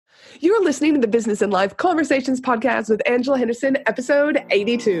You're listening to the Business and Life Conversations podcast with Angela Henderson, episode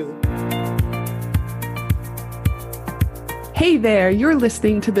 82. Hey there, you're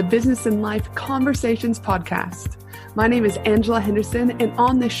listening to the Business and Life Conversations podcast. My name is Angela Henderson, and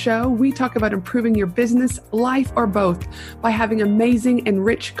on this show, we talk about improving your business, life, or both by having amazing and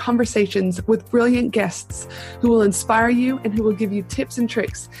rich conversations with brilliant guests who will inspire you and who will give you tips and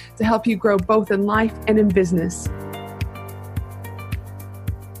tricks to help you grow both in life and in business.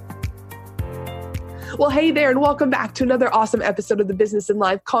 Well, hey there, and welcome back to another awesome episode of the Business and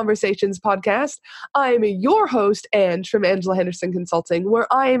Life Conversations podcast. I am your host, Ange, from Angela Henderson Consulting, where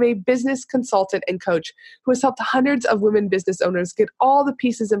I am a business consultant and coach who has helped hundreds of women business owners get all the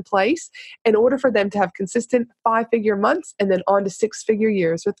pieces in place in order for them to have consistent 5-figure months and then on to 6-figure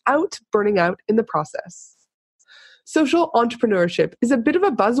years without burning out in the process. Social entrepreneurship is a bit of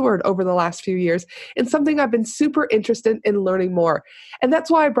a buzzword over the last few years and something I've been super interested in learning more. And that's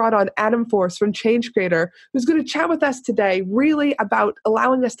why I brought on Adam Force from Change Creator, who's going to chat with us today really about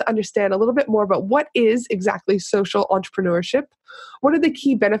allowing us to understand a little bit more about what is exactly social entrepreneurship, what are the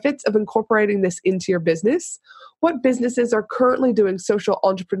key benefits of incorporating this into your business, what businesses are currently doing social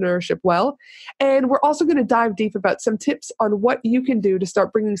entrepreneurship well, and we're also going to dive deep about some tips on what you can do to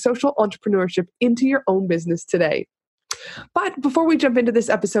start bringing social entrepreneurship into your own business today. But before we jump into this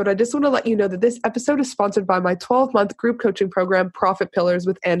episode, I just want to let you know that this episode is sponsored by my 12-month group coaching program, Profit Pillars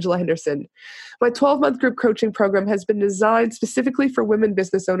with Angela Henderson. My 12-month group coaching program has been designed specifically for women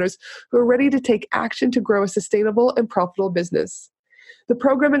business owners who are ready to take action to grow a sustainable and profitable business. The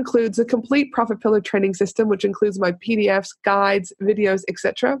program includes a complete Profit Pillar training system, which includes my PDFs, guides, videos,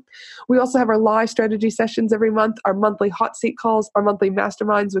 etc. We also have our live strategy sessions every month, our monthly hot seat calls, our monthly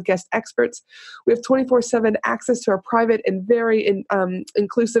masterminds with guest experts. We have 24/7 access to our private and very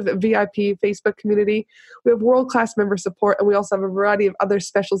inclusive VIP Facebook community. We have world-class member support, and we also have a variety of other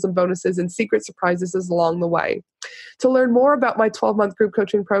specials and bonuses and secret surprises along the way. To learn more about my 12-month group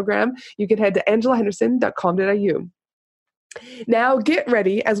coaching program, you can head to angelahenderson.com.au. Now get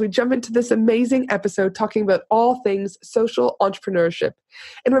ready as we jump into this amazing episode talking about all things social entrepreneurship.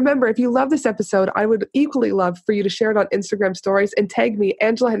 And remember, if you love this episode, I would equally love for you to share it on Instagram stories and tag me,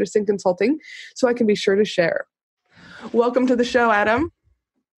 Angela Henderson Consulting, so I can be sure to share. Welcome to the show, Adam.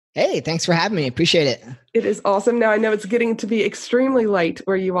 Hey, thanks for having me. Appreciate it. It is awesome. Now I know it's getting to be extremely late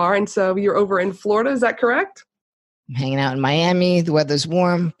where you are, and so you're over in Florida. Is that correct? I'm hanging out in Miami. The weather's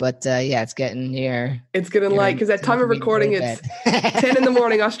warm, but yeah, it's getting near. It's getting light because at time of recording, it's 10 in the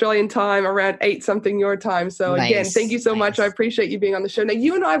morning Australian time, around 8 something your time. So again, thank you so much. I appreciate you being on the show. Now,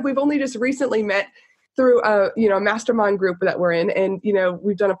 you and I, we've only just recently met through a mastermind group that we're in, and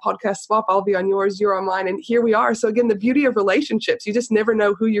we've done a podcast swap. I'll be on yours, you're on mine, and here we are. So again, the beauty of relationships, you just never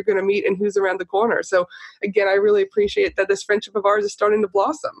know who you're going to meet and who's around the corner. So again, I really appreciate that this friendship of ours is starting to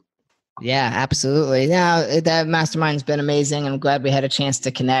blossom. Yeah, absolutely. Now that mastermind's been amazing. I'm glad we had a chance to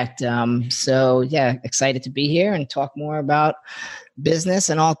connect. So yeah, excited to be here and talk more about business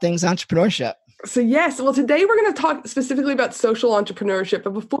and all things entrepreneurship. So yes, well, today we're going to talk specifically about social entrepreneurship.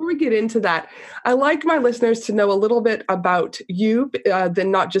 But before we get into that, I like my listeners to know a little bit about you,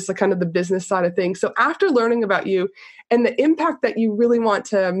 than not just the kind of the business side of things. So after learning about you and the impact that you really want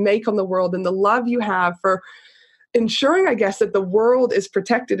to make on the world and the love you have for ensuring, I guess, that the world is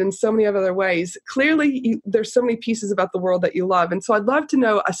protected in so many other ways. Clearly, there's so many pieces about the world that you love. And so I'd love to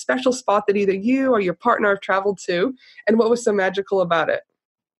know a special spot that either you or your partner have traveled to and what was so magical about it.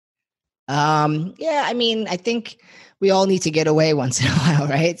 Yeah, I mean, I think we all need to get away once in a while,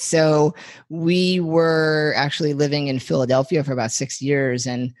 right? So we were actually living in Philadelphia for about 6 years,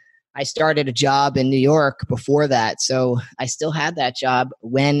 and I started a job in New York before that. So I still had that job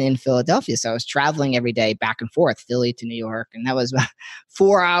when in Philadelphia. So I was traveling every day back and forth, Philly to New York. And that was about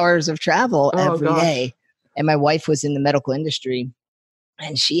 4 hours of travel every day. And my wife was in the medical industry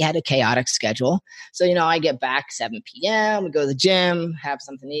and she had a chaotic schedule. So, I get back 7 p.m., we go to the gym, have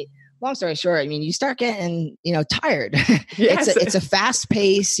something to eat. Long story short, I mean, you start getting, tired. Yes. It's a fast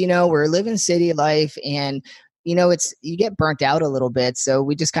pace, we're living city life, and you get burnt out a little bit. So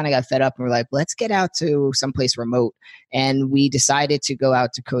we just kind of got fed up and we're like, let's get out to someplace remote. And we decided to go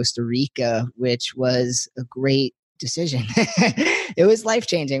out to Costa Rica, which was a great decision. It was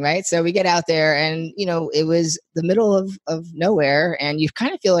life-changing, right? So we get out there and, it was the middle of nowhere, and you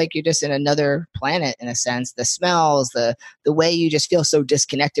kind of feel like you're just in another planet in a sense. The smells, the way you just feel so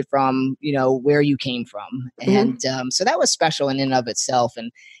disconnected from, where you came from. And so that was special in and of itself.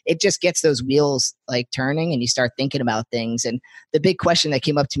 And it just gets those wheels like turning and you start thinking about things. And the big question that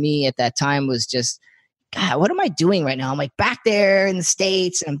came up to me at that time was just, God, what am I doing right now? I'm like back there in the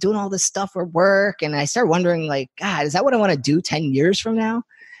States and I'm doing all this stuff for work. And I start wondering like, God, is that what I want to do 10 years from now?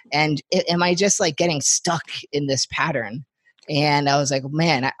 And am I just like getting stuck in this pattern? And I was like,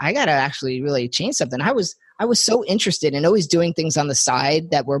 man, I got to actually really change something. I was so interested in always doing things on the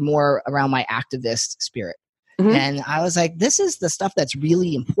side that were more around my activist spirit. Mm-hmm. And I was like, this is the stuff that's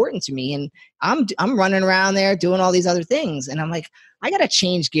really important to me. And I'm running around there doing all these other things. And I'm like, I got to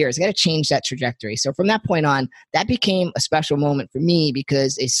change gears. I got to change that trajectory. So from that point on, that became a special moment for me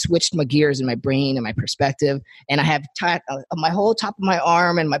because it switched my gears in my brain and my perspective. And I have my whole top of my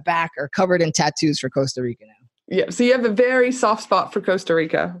arm and my back are covered in tattoos for Costa Rica now. Yeah. So you have a very soft spot for Costa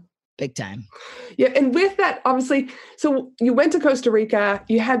Rica. Big time. Yeah. And with that, obviously, so you went to Costa Rica,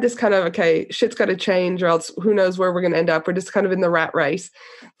 you had this kind of, okay, shit's got to change or else who knows where we're going to end up. We're just kind of in the rat race.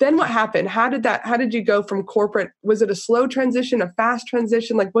 Then what happened? How did you go from corporate? Was it a slow transition, a fast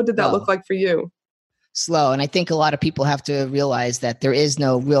transition? Like, what did that look like for you? Slow. And I think a lot of people have to realize that there is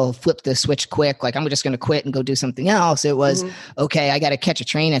no real flip the switch quick. Like, I'm just going to quit and go do something else. It was, okay, I got to catch a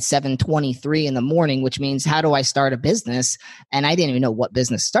train at 7:23 in the morning, which means how do I start a business? And I didn't even know what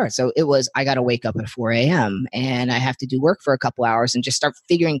business starts. So it was, I got to wake up at 4 a.m. and I have to do work for a couple hours and just start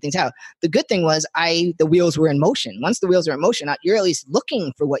figuring things out. The good thing was the wheels were in motion. Once the wheels are in motion, you're at least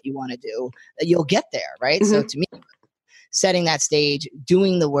looking for what you want to do, you'll get there. Right. So to me, setting that stage,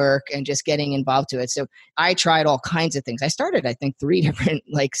 doing the work, and just getting involved to it. So I tried all kinds of things. I started, I think, 3 different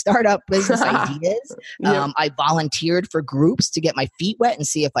like startup business ideas. I volunteered for groups to get my feet wet and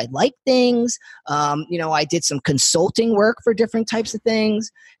see if I liked things. I did some consulting work for different types of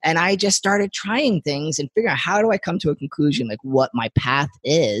things. And I just started trying things and figuring out how do I come to a conclusion, like what my path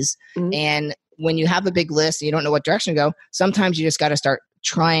is. And when you have a big list and you don't know what direction to go, sometimes you just got to start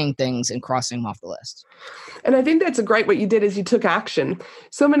trying things and crossing them off the list. And I think that's a great, what you did is you took action.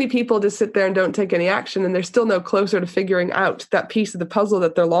 So many people just sit there and don't take any action, and they're still no closer to figuring out that piece of the puzzle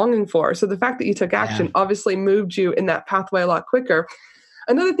that they're longing for. So the fact that you took action obviously moved you in that pathway a lot quicker.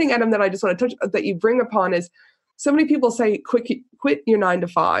 Another thing, Adam, that I just want to touch that you bring upon is so many people say, quit your 9 to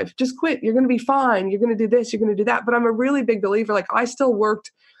 5, just quit. You're going to be fine. You're going to do this. You're going to do that. But I'm a really big believer. Like, I still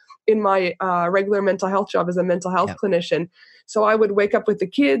worked in my regular mental health job as a mental health clinician. So I would wake up with the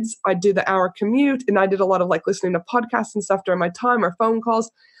kids, I'd do the hour commute, and I did a lot of like listening to podcasts and stuff during my time or phone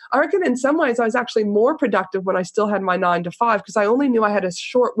calls. I reckon in some ways I was actually more productive when I still had my 9 to 5 because I only knew I had a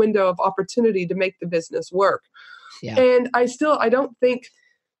short window of opportunity to make the business work. Yeah. And I don't think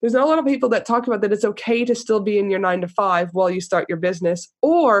there's not a lot of people that talk about that it's okay to still be in your 9 to 5 while you start your business.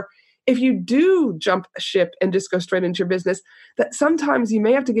 Or if you do jump ship and just go straight into your business, that sometimes you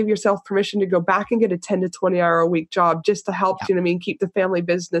may have to give yourself permission to go back and get a 10 to 20 hour a week job just to help, keep the family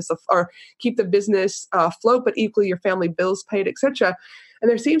business or keep the business afloat, but equally your family bills paid, etc. And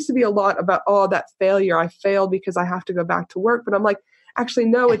there seems to be a lot about, that failure. I failed because I have to go back to work. But I'm like, actually,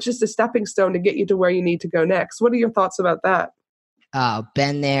 no, it's just a stepping stone to get you to where you need to go next. What are your thoughts about that?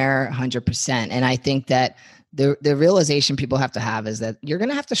 Been there 100%. And I think that the realization people have to have is that you're going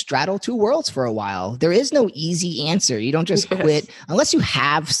to have to straddle 2 worlds for a while. There is no easy answer. You don't just quit unless you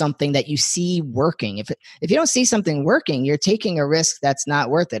have something that you see working. If you don't see something working, you're taking a risk that's not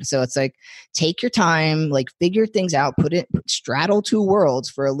worth it. So it's like, take your time, like figure things out, straddle 2 worlds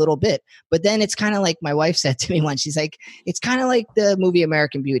for a little bit. But then it's kind of like my wife said to me once, she's like, it's kind of like the movie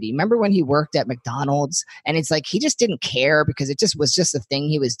American Beauty. Remember when he worked at McDonald's and it's like, he just didn't care because it was just a thing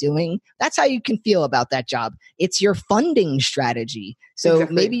he was doing. That's how you can feel about that job. It's your funding strategy. So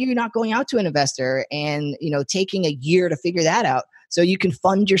maybe you're not going out to an investor and, taking a year to figure that out so you can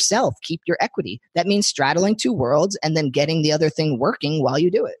fund yourself, keep your equity. That means straddling 2 worlds and then getting the other thing working while you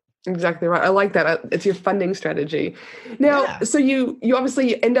do it. Exactly right. I like that. It's your funding strategy. Now, so you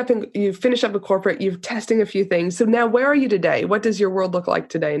obviously you finish up a corporate, you're testing a few things. So now where are you today? What does your world look like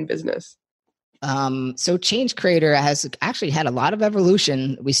today in business? So Change Creator has actually had a lot of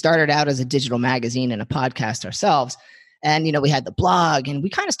evolution. We started out as a digital magazine and a podcast ourselves. And, we had the blog and we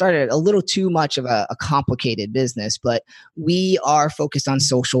kind of started a little too much of a complicated business, but we are focused on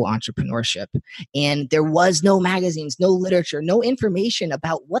social entrepreneurship. And there was no magazines, no literature, no information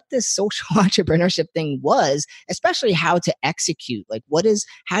about what this social entrepreneurship thing was, especially how to execute. Like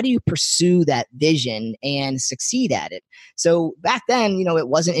how do you pursue that vision and succeed at it? So back then, it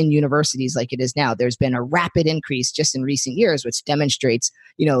wasn't in universities like it is now. There's been a rapid increase just in recent years, which demonstrates,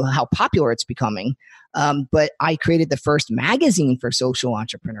 how popular it's becoming. But I created the first magazine for social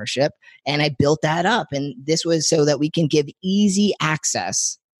entrepreneurship and I built that up. And this was so that we can give easy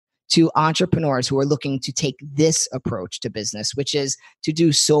access to entrepreneurs who are looking to take this approach to business, which is to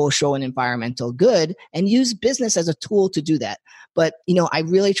do social and environmental good and use business as a tool to do that. But, I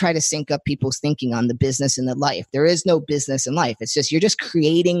really try to sync up people's thinking on the business and the life. There is no business in life. It's just, you're just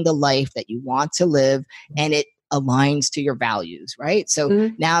creating the life that you want to live. And aligns to your values, right?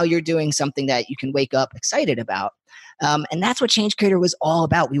 So now you're doing something that you can wake up excited about. And that's what Change Creator was all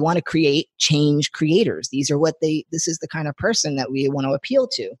about. We want to create change creators. This is the kind of person that we want to appeal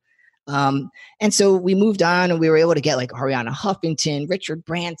to. And so we moved on and we were able to get like Ariana Huffington, Richard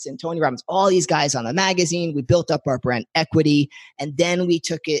Branson, Tony Robbins, all these guys on the magazine. We built up our brand equity, and then we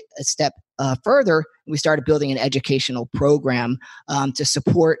took it a step further. We started building an educational program to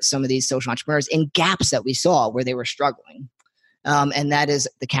support some of these social entrepreneurs in gaps that we saw where they were struggling. And that is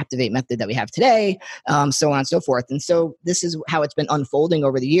the Captivate method that we have today, so on and so forth. And so this is how it's been unfolding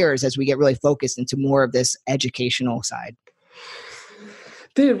over the years as we get really focused into more of this educational side.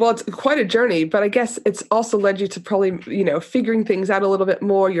 Dude, well, it's quite a journey, but I guess it's also led you to probably, figuring things out a little bit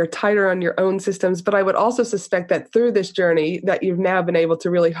more. You're tighter on your own systems, but I would also suspect that through this journey that you've now been able to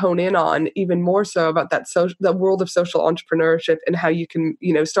really hone in on even more so about the world of social entrepreneurship and how you can,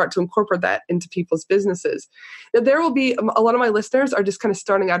 start to incorporate that into people's businesses. Now, there will be a lot of my listeners are just kind of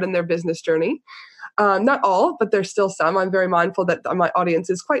starting out in their business journey. Not all, but there's still some. I'm very mindful that my audience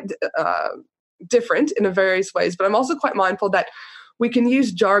is quite different in various ways, but I'm also quite mindful that we can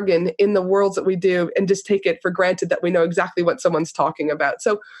use jargon in the worlds that we do and just take it for granted that we know exactly what someone's talking about.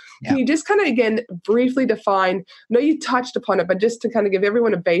 So can you just kind of, again, briefly define, I know you touched upon it, but just to kind of give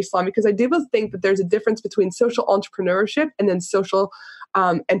everyone a baseline, because I do think that there's a difference between social entrepreneurship and then social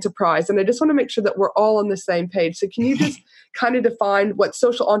enterprise. And I just want to make sure that we're all on the same page. So can you just kind of define what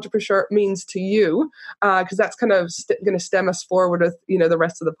social entrepreneur means to you? Because that's kind of going to stem us forward with, the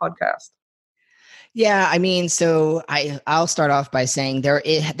rest of the podcast. Yeah, I mean, so I'll start off by saying there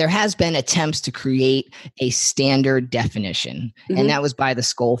has been attempts to create a standard definition, and that was by the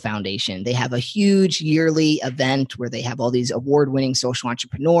Skoll Foundation. They have a huge yearly event where they have all these award-winning social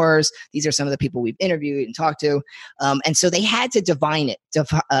entrepreneurs. These are some of the people we've interviewed and talked to, and so they had to define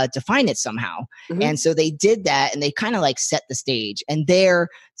it somehow. And so they did that, and they kind of like set the stage. And their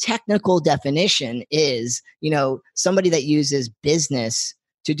technical definition is, somebody that uses business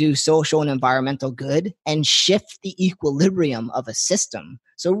to do social and environmental good and shift the equilibrium of a system.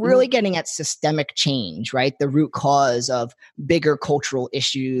 So really getting at systemic change, right? The root cause of bigger cultural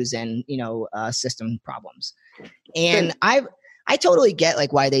issues and, system problems. And I totally get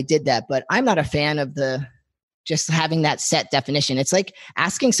like why they did that, but I'm not a fan of just having that set definition. It's like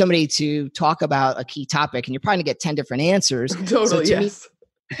asking somebody to talk about a key topic and you're probably gonna get 10 different answers. Totally, so yes.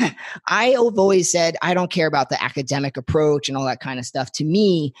 I have always said, I don't care about the academic approach and all that kind of stuff. To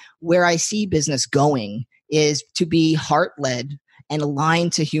me, where I see business going is to be heart-led and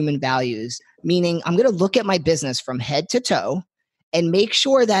aligned to human values, meaning I'm going to look at my business from head to toe and make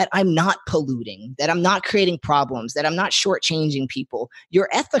sure that I'm not polluting, that I'm not creating problems, that I'm not shortchanging people. You're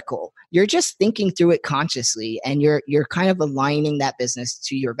ethical. You're just thinking through it consciously, and you're kind of aligning that business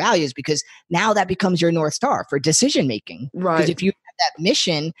to your values, because now that becomes your North Star for decision making. Right. Because if you have that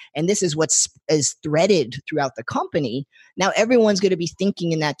mission and this is what is threaded throughout the company, now everyone's going to be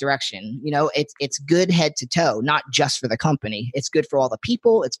thinking in that direction. It's good head to toe, not just for the company. It's good for all the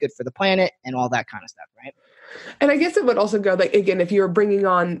people. It's good for the planet and all that kind of stuff, right? And I guess it would also go like, again, if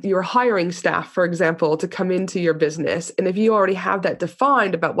you're hiring staff, for example, to come into your business, and if you already have that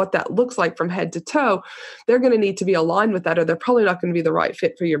defined about what that looks like from head to toe, they're going to need to be aligned with that, or they're probably not going to be the right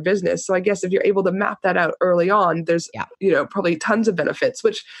fit for your business. So I guess if you're able to map that out early on, there's, probably tons of benefits,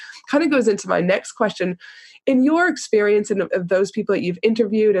 which kind of goes into my next question. In your experience and of those people that you've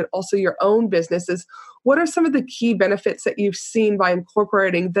interviewed and also your own businesses, what are some of the key benefits that you've seen by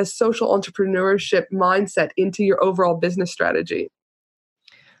incorporating the social entrepreneurship mindset into your overall business strategy?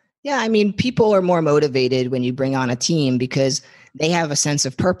 Yeah, I mean, people are more motivated when you bring on a team because they have a sense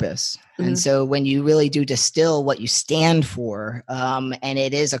of purpose. And so when you really do distill what you stand for, and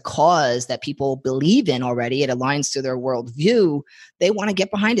it is a cause that people believe in already, it aligns to their worldview, they want to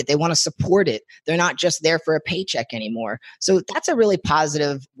get behind it. They want to support it. They're not just there for a paycheck anymore. So that's a really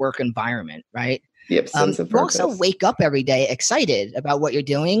positive work environment, right? Yep, sense of purpose. You also wake up every day excited about what you're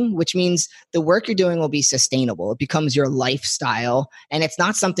doing, which means the work you're doing will be sustainable. It becomes your lifestyle, and it's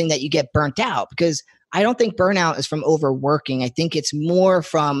not something that you get burnt out, because I don't think burnout is from overworking. I think it's more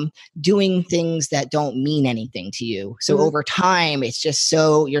from doing things that don't mean anything to you. So over time, it's just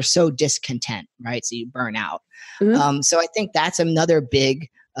you're so discontent, right? So you burn out. So I think that's another big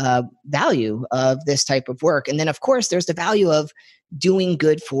value of this type of work. And then, of course, there's the value of doing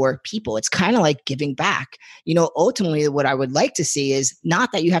good for people. It's kind of like giving back. Ultimately, what I would like to see is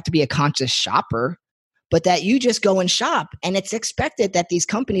not that you have to be a conscious shopper, but that you just go and shop, and it's expected that these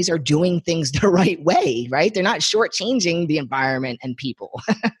companies are doing things the right way, right? They're not shortchanging the environment and people.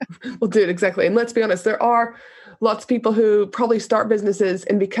 Well, dude, exactly. And let's be honest, there are lots of people who probably start businesses,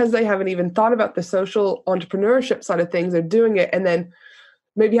 and because they haven't even thought about the social entrepreneurship side of things, they're doing it and then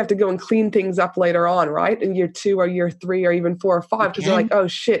maybe have to go and clean things up later on, right? In year 2 or year 3 or even 4 or 5, because they're like, oh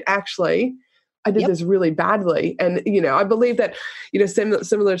shit, actually, I did this really badly. And, I believe that,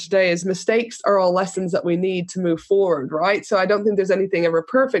 similar today is mistakes are all lessons that we need to move forward, right? So I don't think there's anything ever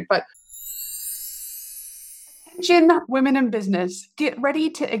perfect, but attention, women in business, get ready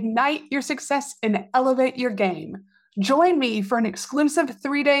to ignite your success and elevate your game. Join me for an exclusive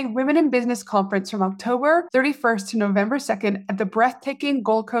 3-day Women in Business conference from October 31st to November 2nd at the breathtaking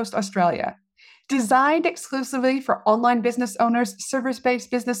Gold Coast, Australia. Designed exclusively for online business owners, service-based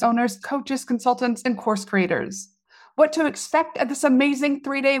business owners, coaches, consultants, and course creators. What to expect at this amazing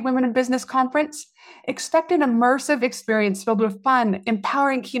 3-day Women in Business conference? Expect an immersive experience filled with fun,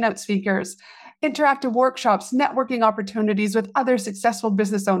 empowering keynote speakers, interactive workshops, networking opportunities with other successful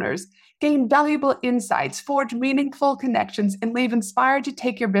business owners, gain valuable insights, forge meaningful connections, and leave inspired to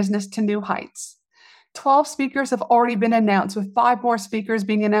take your business to new heights. 12 speakers have already been announced, with 5 more speakers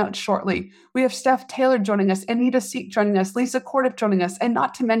being announced shortly. We have Steph Taylor joining us, Anita Seek joining us, Lisa Cordiff joining us, and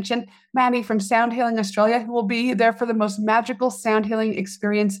not to mention Maddie from Sound Healing Australia, who will be there for the most magical sound healing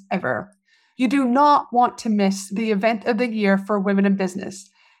experience ever. You do not want to miss the event of the year for women in business.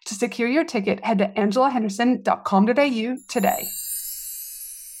 To secure your ticket, head to angelahenderson.com.au today.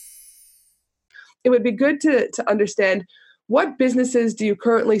 It would be good to understand, what businesses do you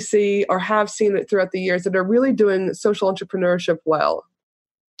currently see or have seen it throughout the years that are really doing social entrepreneurship well?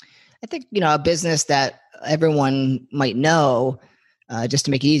 I think, a business that everyone might know, just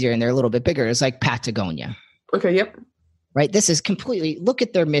to make it easier, and they're a little bit bigger, is like Patagonia. Okay, yep. Right? This is completely, look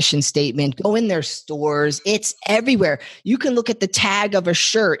at their mission statement, go in their stores. It's everywhere. You can look at the tag of a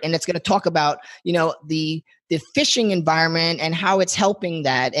shirt and it's going to talk about, the fishing environment and how it's helping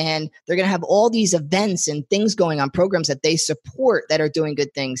that. And they're going to have all these events and things going on, programs that they support that are doing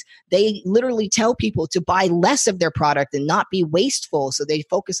good things. They literally tell people to buy less of their product and not be wasteful. So they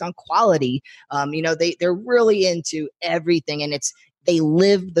focus on quality. They're really into everything, and they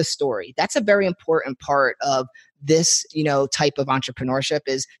live the story. That's a very important part of this, type of entrepreneurship,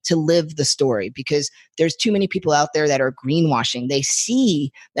 is to live the story, because there's too many people out there that are greenwashing. They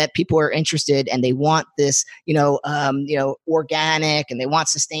see that people are interested and they want this, organic, and they want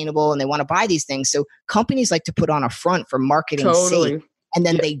sustainable, and they want to buy these things. So companies like to put on a front for marketing's sake. And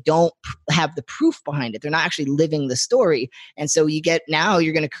then they don't have the proof behind it. They're not actually living the story. And so you're going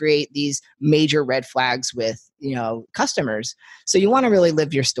to create these major red flags with, customers. So you want to really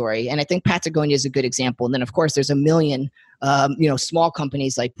live your story. And I think Patagonia is a good example. And then of course there's a million, small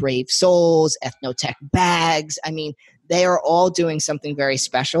companies like Brave Souls, Ethnotech Bags. I mean, they are all doing something very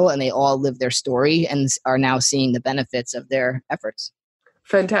special, and they all live their story and are now seeing the benefits of their efforts.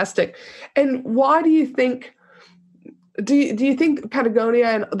 Fantastic. And why do you think, do you think Patagonia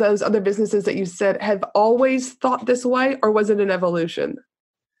and those other businesses that you said have always thought this way, or was it an evolution?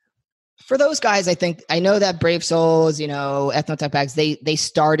 For those guys, I know that Brave Souls, Ethnotech Bags, they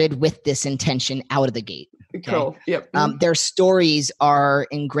started with this intention out of the gate. Okay? Cool. Yep. Their stories are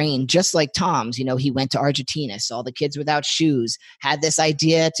ingrained, just like Tom's. He went to Argentina, saw the kids without shoes, had this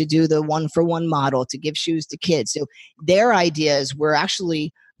idea to do the 1-for-1 model to give shoes to kids. So their ideas were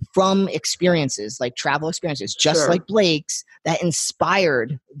actually from experiences, like travel experiences, just like Blake's, that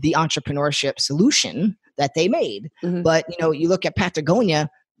inspired the entrepreneurship solution that they made. Mm-hmm. But, you look at Patagonia,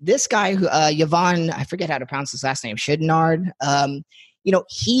 this guy, Yvon, I forget how to pronounce his last name, Chouinard,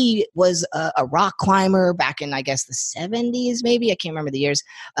 he was a rock climber back in, I guess, the 70s, maybe. I can't remember the years.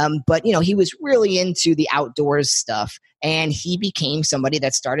 But, he was really into the outdoors stuff. And he became somebody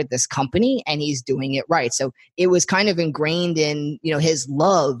that started this company, and he's doing it right. So it was kind of ingrained in, his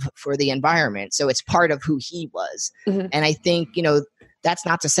love for the environment. So it's part of who he was. Mm-hmm. And I think, that's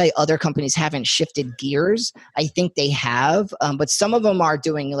not to say other companies haven't shifted gears. I think they have. But some of them are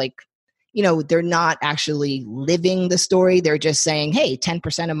doing they're not actually living the story. They're just saying, hey,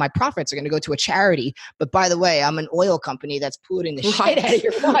 10% of my profits are going to go to a charity. But by the way, I'm an oil company that's polluting the shit out of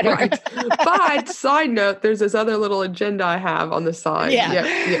your water. Right. But side note, there's this other little agenda I have on the side.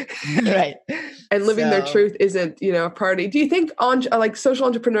 Yeah. Right. And living their truth isn't, a priority. Do you think social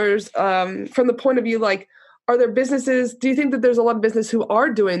entrepreneurs, from the point of view, are there businesses, do you think that there's a lot of business who are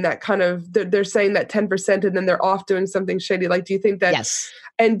doing that kind of, they're saying that 10% and then they're off doing something shady? Do you think that? Yes.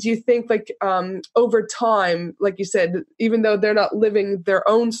 And do you think over time, like you said, even though they're not living their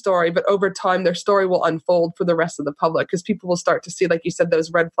own story, but over time their story will unfold for the rest of the public, because people will start to see, like you said,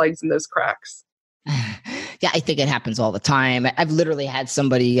 those red flags and those cracks? Yeah, I think it happens all the time. I've literally had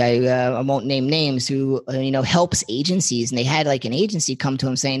somebody, I won't name names, who, helps agencies. And they had like an agency come to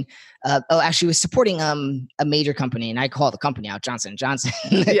him saying, actually was supporting a major company. And I call the company out, Johnson & Johnson.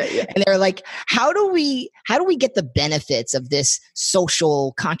 Yeah. And they're like, how do we get the benefits of this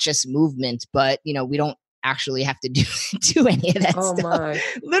social conscious movement? But, we don't actually have to do any of that stuff. My.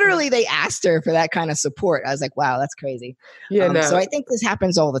 Literally, they asked her for that kind of support. I was like, wow, that's crazy. Yeah, So I think this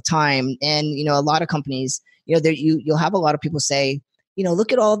happens all the time. And, a lot of companies, you'll have a lot of people say,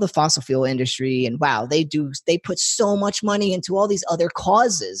 look at all the fossil fuel industry and wow, they put so much money into all these other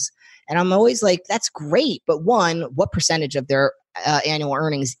causes. And I'm always like, that's great. But one, what percentage of their annual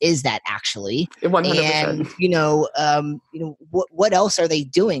earnings is that actually? 100%. And, what else are they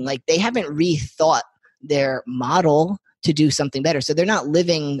doing? Like they haven't rethought their model to do something better. So they're not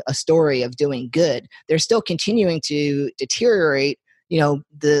living a story of doing good. They're still continuing to deteriorate,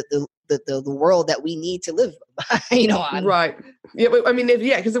 the world that we need to live, on. Right. Yeah. I mean,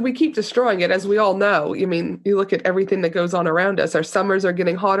 because if we keep destroying it, as we all know, you look at everything that goes on around us. Our summers are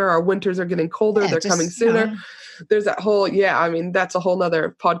getting hotter. Our winters are getting colder. They're coming sooner. There's that whole, that's a whole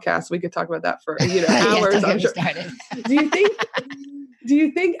nother podcast. We could talk about that for, hours. I'm sure. Do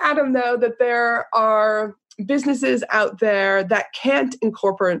you think, Adam, though, that there are businesses out there that can't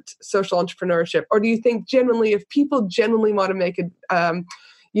incorporate social entrepreneurship? Or do you think genuinely, if people genuinely want to make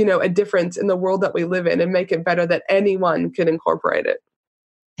a difference in the world that we live in and make it better, that anyone can incorporate it?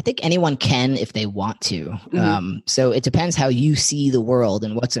 I think anyone can if they want to. Mm-hmm. So it depends how you see the world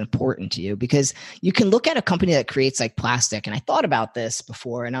and what's important to you, because you can look at a company that creates like plastic. And I thought about this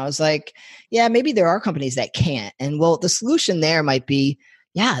before and I was like, yeah, maybe there are companies that can't. And well, the solution there might be,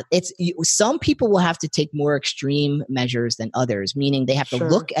 some people will have to take more extreme measures than others, meaning they have to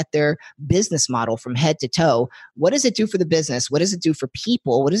look at their business model from head to toe. What does it do for the business? What does it do for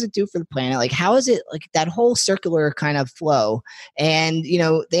people? What does it do for the planet? Like, how is it like that whole circular kind of flow? And,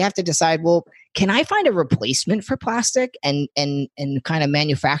 they have to decide, well, can I find a replacement for plastic and kind of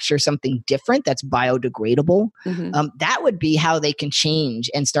manufacture something different that's biodegradable? Mm-hmm. That would be how they can change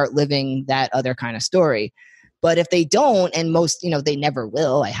and start living that other kind of story. But if they don't, and most, they never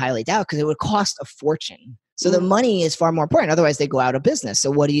will, I highly doubt, because it would cost a fortune. So the money is far more important. Otherwise, they go out of business. So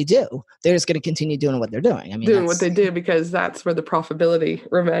what do? They're just going to continue doing what they're doing. Doing what they do because that's where the profitability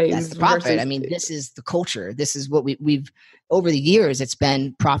remains. That's the profit. This is the culture. This is what we've over the years. It's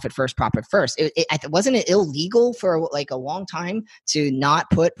been profit first, profit first. Wasn't it illegal for like a long time to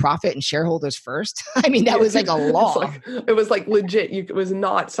not put profit and shareholders first? That was like a law. It was like legit. It was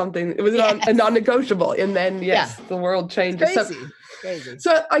not something. It was a non-negotiable. And then the world changed. Crazy.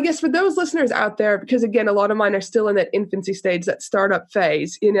 So I guess for those listeners out there, because again, a lot of mine are still in that infancy stage, that startup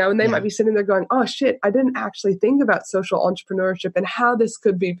phase, and they might be sitting there going, oh shit, I didn't actually think about social entrepreneurship and how this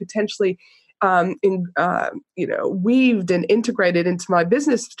could be potentially weaved and integrated into my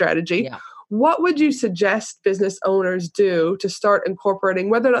business strategy. Yeah. What would you suggest business owners do to start incorporating,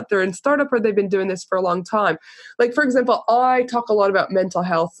 whether or not they're in startup or they've been doing this for a long time? Like, for example, I talk a lot about mental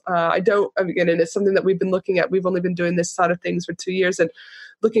health. And it's something that we've been looking at. We've only been doing this side of things for 2 years and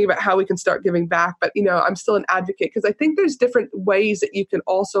looking about how we can start giving back. But, I'm still an advocate because I think there's different ways that you can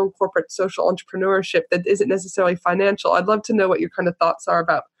also incorporate social entrepreneurship that isn't necessarily financial. I'd love to know what your kind of thoughts are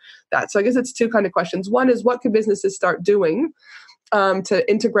about that. So I guess it's two kind of questions. One is, what could businesses start doing to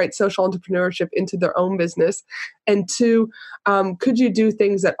integrate social entrepreneurship into their own business? And two, could you do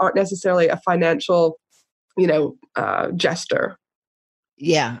things that aren't necessarily a financial, gesture?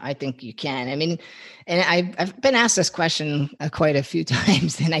 Yeah, I think you can. And I've been asked this question quite a few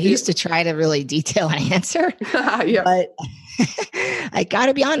times, and I used to try to really detail an answer. But I got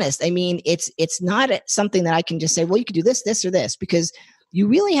to be honest. It's not something that I can just say, well, you could do this, this, or this, because you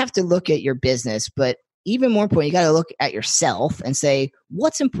really have to look at your business. But even more important, you got to look at yourself and say,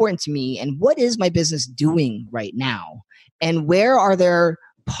 what's important to me and what is my business doing right now? And where are there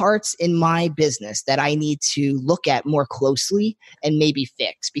parts in my business that I need to look at more closely and maybe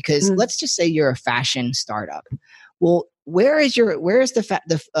fix? Because let's just say you're a fashion startup. Well, where is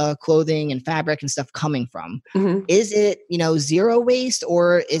the clothing and fabric and stuff coming from? Mm-hmm. Is it, zero waste,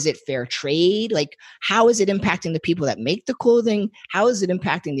 or is it fair trade? Like, how is it impacting the people that make the clothing? How is it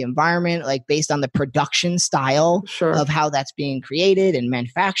impacting the environment? Like, based on the production style of how that's being created and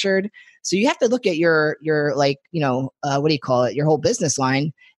manufactured. So you have to look at your what do you call it? Your whole business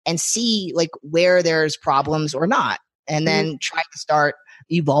line and see like where there's problems or not. And then try to start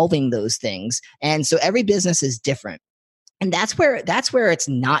evolving those things. And so every business is different. And that's where it's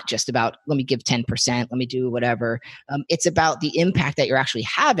not just about, let me give 10%, let me do whatever. It's about the impact that you're actually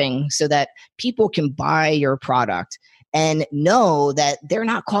having so that people can buy your product and know that they're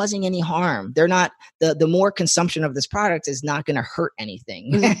not causing any harm. They're not, the more consumption of this product is not going to hurt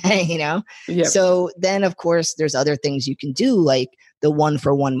anything, you know? Yep. So then of course there's other things you can do, like the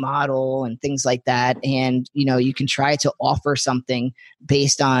 1-for-1 model and things like that. And, you know, you can try to offer something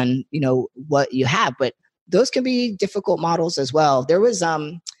based on, you know, what you have, but those can be difficult models as well. There was,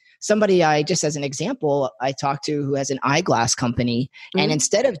 somebody just as an example, I talked to who has an eyeglass company, and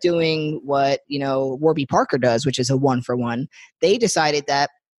instead of doing what, you know, Warby Parker does, which is a 1-for-1, they decided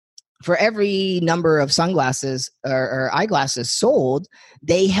that for every number of sunglasses or eyeglasses sold,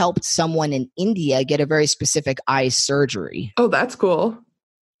 they helped someone in India get a very specific eye surgery. Oh, that's cool.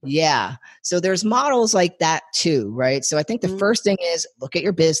 Yeah. So there's models like that too, right? So I think the first thing is look at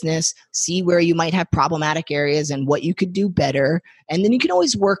your business, see where you might have problematic areas and what you could do better. And then you can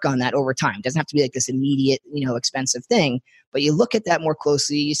always work on that over time. It doesn't have to be like this immediate, you know, expensive thing, but you look at that more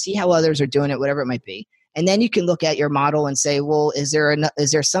closely, you see how others are doing it, whatever it might be. And then you can look at your model and say, well, is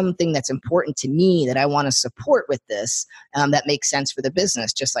there something that's important to me that I want to support with this that makes sense for the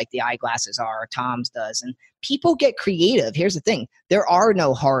business, just like the eyeglasses are, or Tom's does. And people get creative. Here's the thing. There are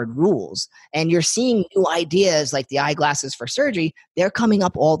no hard rules. And you're seeing new ideas like the eyeglasses for surgery. They're coming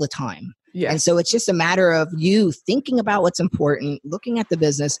up all the time. Yes. And so it's just a matter of you thinking about what's important, looking at the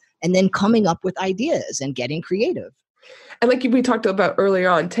business, and then coming up with ideas and getting creative. And like we talked about earlier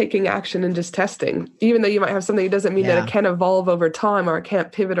on, taking action and just testing, even though you might have something, it doesn't mean that it can evolve over time or it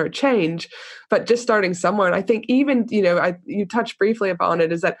can't pivot or change, but just starting somewhere. And I think even, you know, you touched briefly upon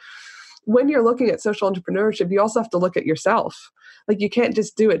it, is that when you're looking at social entrepreneurship, you also have to look at yourself. Like you can't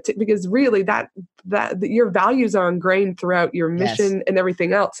just do it because really that your values are ingrained throughout your mission and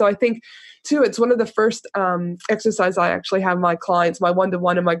everything else. So I think too, it's one of the first exercise I actually have my clients, my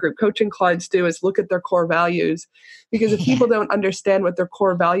one-to-one and my group coaching clients do, is look at their core values. Because if people don't understand what their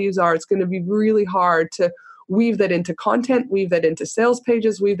core values are, it's going to be really hard to weave that into content, weave that into sales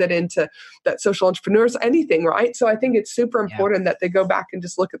pages, weave that into that social entrepreneurs, anything, right? So I think it's super important that they go back and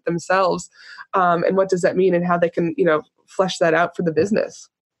just look at themselves and what does that mean and how they can, you know, flesh that out for the business.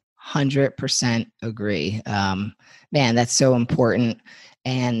 100% agree. Man, that's so important.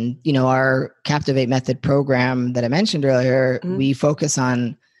 And, you know, our Captivate Method program that I mentioned earlier, we focus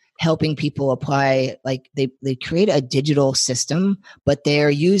on helping people apply, like they create a digital system, but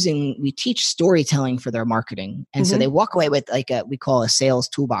we teach storytelling for their marketing. And so they walk away with like we call a sales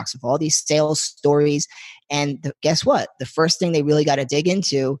toolbox of all these sales stories. And guess what? The first thing they really got to dig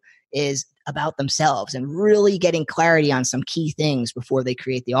into is about themselves and really getting clarity on some key things before they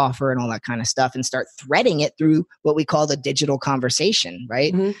create the offer and all that kind of stuff, and start threading it through what we call the digital conversation,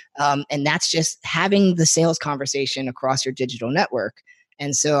 right? And that's just having the sales conversation across your digital network.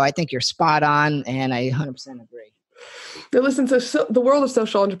 And so I think you're spot on, and I 100% agree. Now listen, so the world of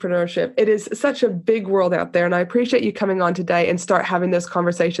social entrepreneurship, it is such a big world out there. And I appreciate you coming on today and start having those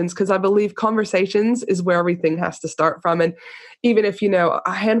conversations, because I believe conversations is where everything has to start from. And even if, you know,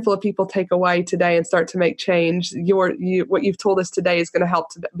 a handful of people take away today and start to make change, what you've told us today is going to help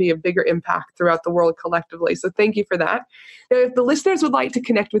to be a bigger impact throughout the world collectively. So thank you for that. Now, if the listeners would like to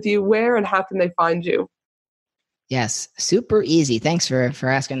connect with you, where and how can they find you? Yes, super easy. Thanks for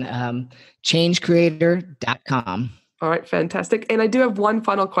asking. Changecreator.com. All right, fantastic. And I do have one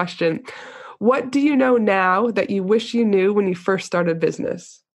final question. What do you know now that you wish you knew when you first started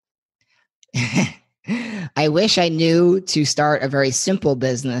business? I wish I knew to start a very simple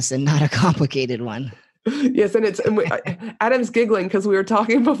business and not a complicated one. Yes, and Adam's giggling because we were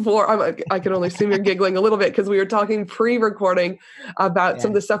talking before. I can only assume you're giggling a little bit because we were talking pre-recording about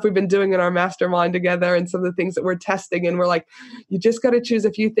some of the stuff we've been doing in our mastermind together and some of the things that we're testing. And we're like, you just got to choose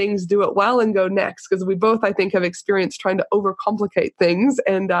a few things, do it well, and go next. Because we both, I think, have experienced trying to overcomplicate things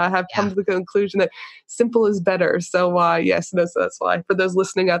and have come to the conclusion that simple is better. So yes, that's why. For those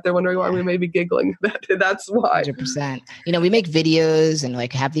listening out there wondering why we may be giggling, that's why. 100%. You know, we make videos and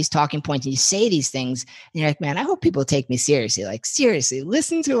like have these talking points, and you say these things. And you're like, man, I hope people take me seriously. Like, seriously,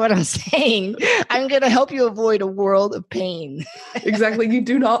 listen to what I'm saying. I'm going to help you avoid a world of pain. Exactly. You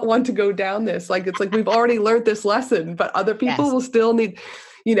do not want to go down this. Like, it's like we've already learned this lesson, but other people will still need,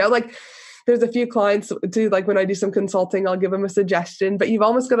 you know, like there's a few clients too, like when I do some consulting, I'll give them a suggestion, but you've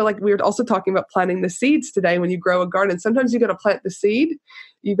almost got to, like, we were also talking about planting the seeds today. When you grow a garden, sometimes you got to plant the seed,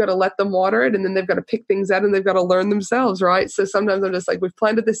 you've got to let them water it, and then they've got to pick things out and they've got to learn themselves, right? So sometimes I'm just like, we've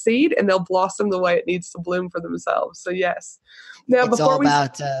planted the seed and they'll blossom the way it needs to bloom for themselves. So yes. Now, it's all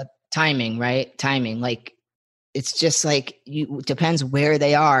about timing, right? Timing. Like it's just like depends where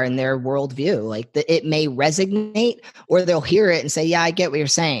they are in their worldview. Like it may resonate, or they'll hear it and say, yeah, I get what you're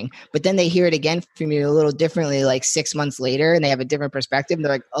saying. But then they hear it again from you a little differently, like 6 months later, and they have a different perspective. And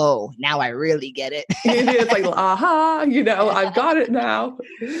they're like, oh, now I really get it. It's like, aha, I've got it now.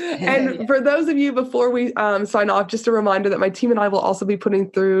 And for those of you, before we sign off, just a reminder that my team and I will also be putting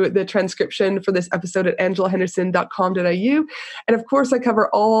through the transcription for this episode at angelahenderson.com.au. And of course, I cover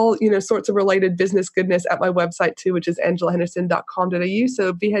all, sorts of related business goodness at my website too, which is angelahenderson.com.au.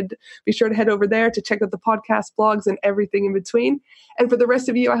 So be sure to head over there to check out the podcast, blogs, and everything in between. And for the rest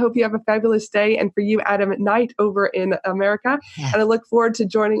of you, I hope you have a fabulous day. And for you, Adam, at night over in America. Yeah. And I look forward to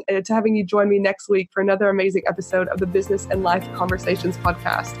having you join me next week for another amazing episode of the Business and Life Conversations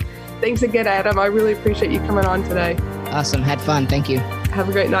podcast. Thanks again, Adam. I really appreciate you coming on today. Awesome. Had fun. Thank you. Have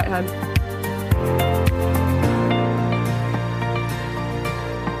a great night, hon.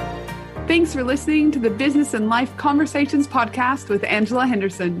 Thanks for listening to the Business and Life Conversations podcast with Angela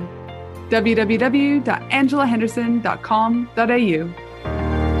Henderson. www.angelahenderson.com.au